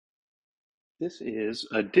This is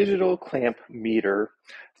a digital clamp meter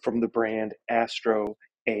from the brand AstroAI.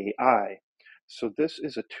 So this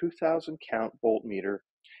is a 2000 count voltmeter,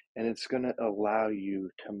 and it's going to allow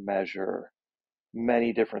you to measure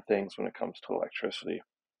many different things when it comes to electricity.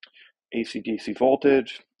 AC/DC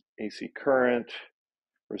voltage, AC current,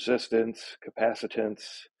 resistance, capacitance,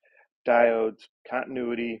 diodes,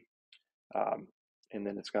 continuity, and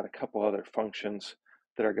then it's got a couple other functions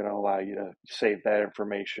that are going to allow you to save that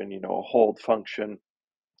information, a hold function,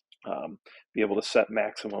 be able to set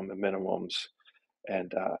maximum and minimums,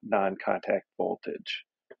 and non-contact voltage.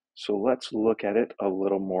 So let's look at it a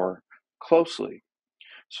little more closely.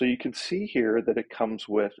 So you can see here that it comes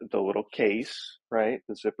with the little case, right?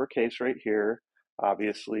 The zipper case right here.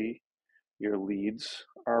 Obviously, your leads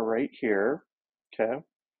are right here, okay?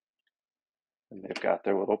 And they've got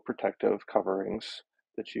their little protective coverings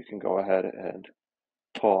that you can go ahead and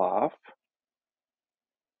pull off,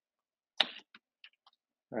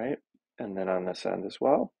 right? And then on this end as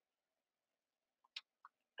well,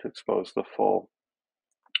 to expose the full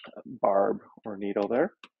barb or needle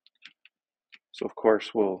there. So of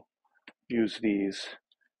course we'll use these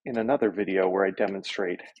in another video where I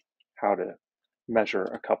demonstrate how to measure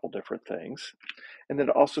a couple different things. And then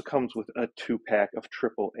it also comes with a 2-pack of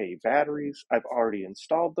AAA batteries. I've already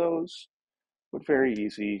installed those, but very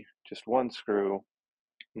easy, just one screw,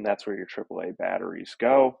 and that's where your AAA batteries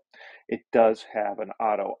go. It does have an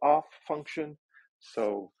auto off function,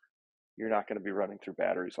 so you're not going to be running through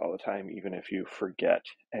batteries all the time, even if you forget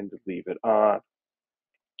and leave it on.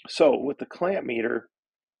 So with the clamp meter,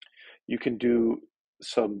 you can do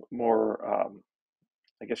some more,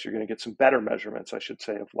 I guess you're going to get some better measurements, I should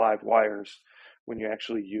say, of live wires when you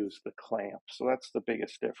actually use the clamp. So that's the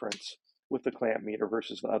biggest difference with the clamp meter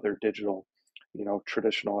versus the other digital,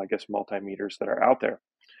 traditional, I guess, multimeters that are out there.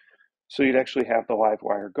 So you'd actually have the live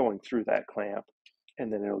wire going through that clamp,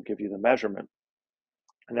 and then it'll give you the measurement.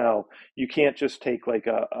 Now, you can't just take like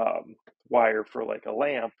a wire for like a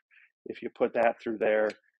lamp. If you put that through there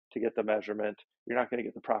to get the measurement, you're not going to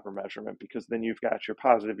get the proper measurement, because then you've got your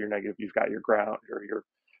positive, your negative, you've got your ground, or your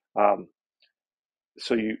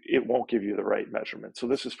it won't give you the right measurement. So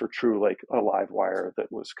this is for true, like a live wire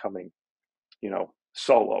that was coming,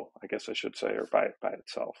 solo, I guess I should say, or by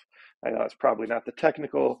itself. I know it's probably not the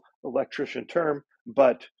technical electrician term,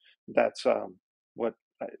 but that's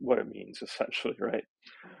what it means essentially, right?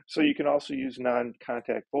 So you can also use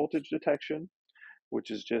non-contact voltage detection,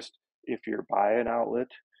 which is just if you're by an outlet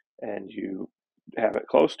and you have it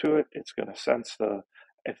close to it, it's going to sense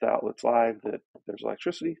if the outlet's live, that there's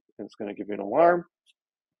electricity, and it's going to give you an alarm.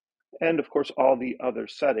 And of course, all the other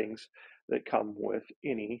settings that come with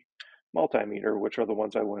any multimeter, which are the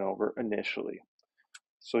ones I went over initially.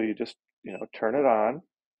 So you just, turn it on,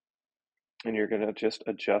 and you're going to just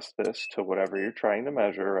adjust this to whatever you're trying to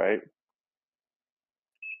measure, right?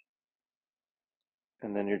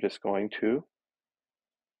 And then you're just going to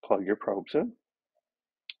plug your probes in,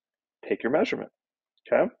 take your measurement,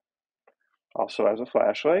 okay? Also has a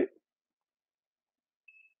flashlight,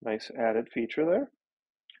 nice added feature there,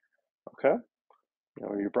 okay?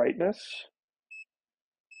 Your brightness,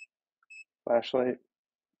 flashlight,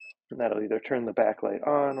 and that'll either turn the backlight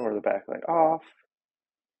on or the backlight off,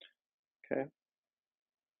 okay?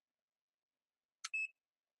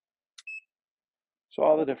 So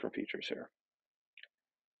all the different features here.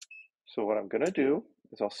 So what I'm going to do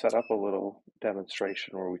is I'll set up a little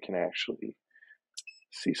demonstration where we can actually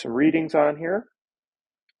see some readings on here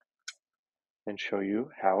and show you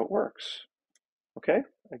how it works. Okay,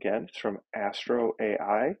 again, it's from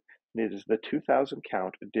AstroAI, and it is the 2000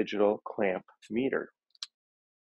 count digital clamp meter.